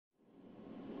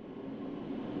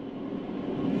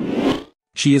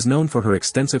She is known for her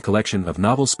extensive collection of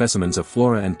novel specimens of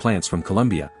flora and plants from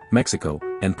Colombia, Mexico,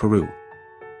 and Peru.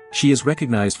 She is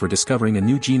recognized for discovering a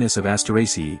new genus of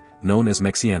Asteraceae, known as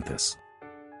Mexianthus.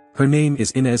 Her name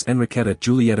is Ynés Enriquetta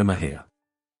Julietta Mexía.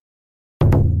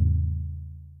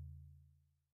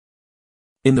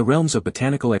 In the realms of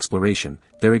botanical exploration,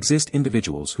 there exist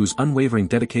individuals whose unwavering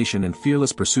dedication and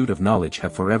fearless pursuit of knowledge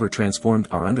have forever transformed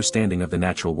our understanding of the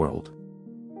natural world.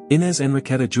 Ynés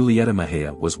Enriquetta Julietta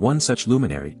Mexía was one such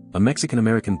luminary, a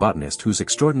Mexican-American botanist whose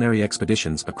extraordinary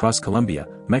expeditions across Colombia,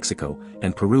 Mexico,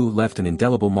 and Peru left an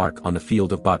indelible mark on the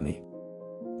field of botany.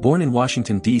 Born in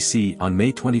Washington, D.C. on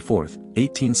May 24,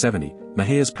 1870,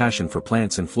 Mexía's passion for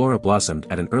plants and flora blossomed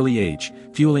at an early age,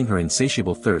 fueling her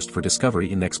insatiable thirst for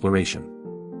discovery and exploration.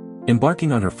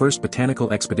 Embarking on her first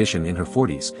botanical expedition in her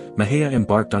 40s, Mexía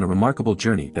embarked on a remarkable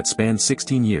journey that spanned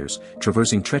 16 years,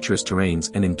 traversing treacherous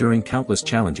terrains and enduring countless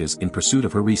challenges in pursuit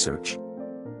of her research.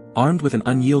 Armed with an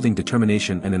unyielding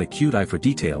determination and an acute eye for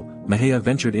detail, Mexía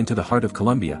ventured into the heart of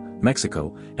Colombia,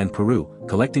 Mexico, and Peru,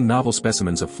 collecting novel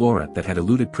specimens of flora that had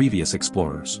eluded previous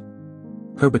explorers.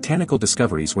 Her botanical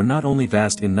discoveries were not only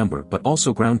vast in number but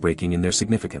also groundbreaking in their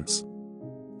significance.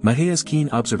 Mexía's keen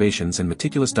observations and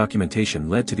meticulous documentation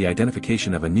led to the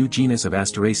identification of a new genus of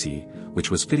Asteraceae, which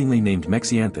was fittingly named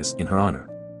Mexianthus in her honor.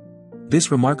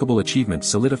 This remarkable achievement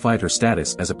solidified her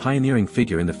status as a pioneering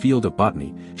figure in the field of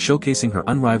botany, showcasing her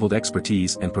unrivaled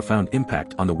expertise and profound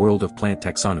impact on the world of plant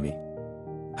taxonomy.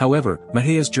 However,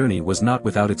 Mexía's journey was not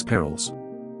without its perils.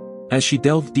 As she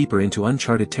delved deeper into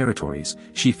uncharted territories,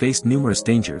 she faced numerous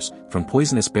dangers, from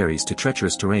poisonous berries to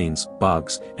treacherous terrains,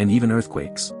 bogs, and even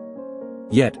earthquakes.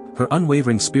 Yet, her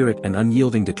unwavering spirit and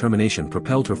unyielding determination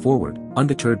propelled her forward,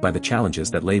 undeterred by the challenges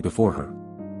that lay before her.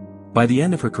 By the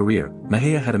end of her career,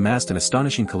 Mexía had amassed an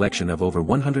astonishing collection of over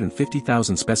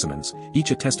 150,000 specimens,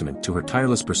 each a testament to her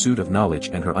tireless pursuit of knowledge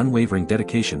and her unwavering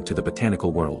dedication to the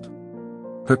botanical world.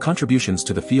 Her contributions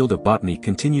to the field of botany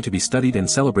continue to be studied and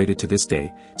celebrated to this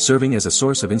day, serving as a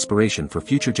source of inspiration for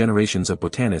future generations of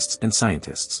botanists and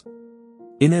scientists.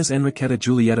 Ynés Enriquetta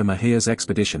Julietta Mexía's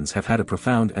expeditions have had a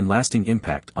profound and lasting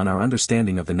impact on our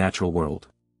understanding of the natural world.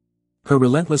 Her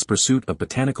relentless pursuit of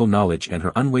botanical knowledge and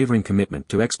her unwavering commitment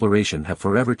to exploration have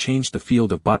forever changed the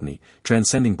field of botany,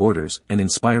 transcending borders and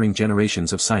inspiring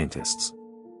generations of scientists.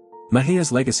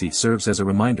 Mexía's legacy serves as a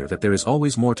reminder that there is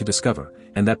always more to discover,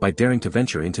 and that by daring to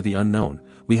venture into the unknown,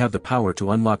 we have the power to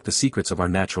unlock the secrets of our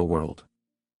natural world.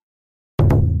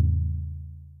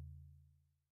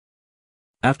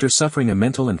 After suffering a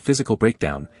mental and physical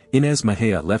breakdown, Ynés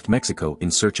Mexia left Mexico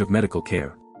in search of medical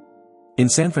care. In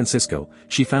San Francisco,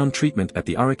 she found treatment at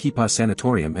the Arequipa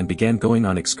Sanatorium and began going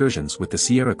on excursions with the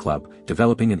Sierra Club,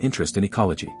 developing an interest in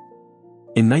ecology.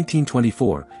 In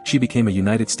 1924, she became a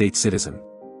United States citizen.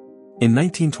 In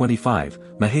 1925,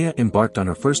 Mexia embarked on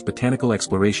her first botanical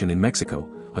exploration in Mexico,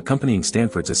 accompanying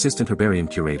Stanford's assistant herbarium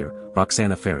curator,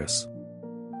 Roxana Ferris.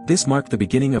 This marked the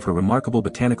beginning of her remarkable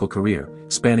botanical career,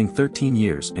 spanning 13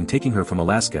 years and taking her from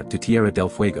Alaska to Tierra del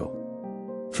Fuego.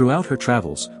 Throughout her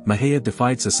travels, Mexia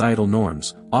defied societal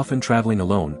norms, often traveling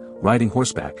alone, riding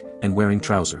horseback, and wearing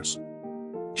trousers.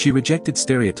 She rejected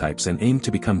stereotypes and aimed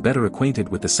to become better acquainted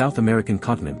with the South American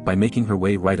continent by making her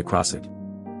way right across it.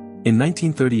 In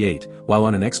 1938, while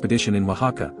on an expedition in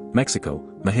Oaxaca, Mexico,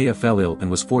 Mexia fell ill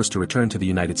and was forced to return to the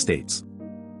United States.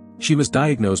 She was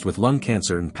diagnosed with lung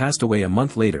cancer and passed away a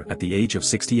month later at the age of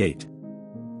 68.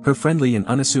 Her friendly and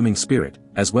unassuming spirit,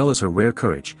 as well as her rare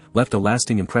courage, left a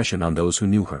lasting impression on those who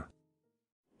knew her.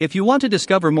 If you want to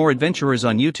discover more adventurers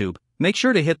on YouTube, make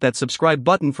sure to hit that subscribe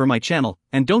button for my channel,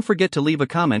 and don't forget to leave a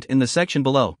comment in the section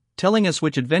below, telling us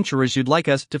which adventurers you'd like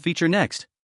us to feature next.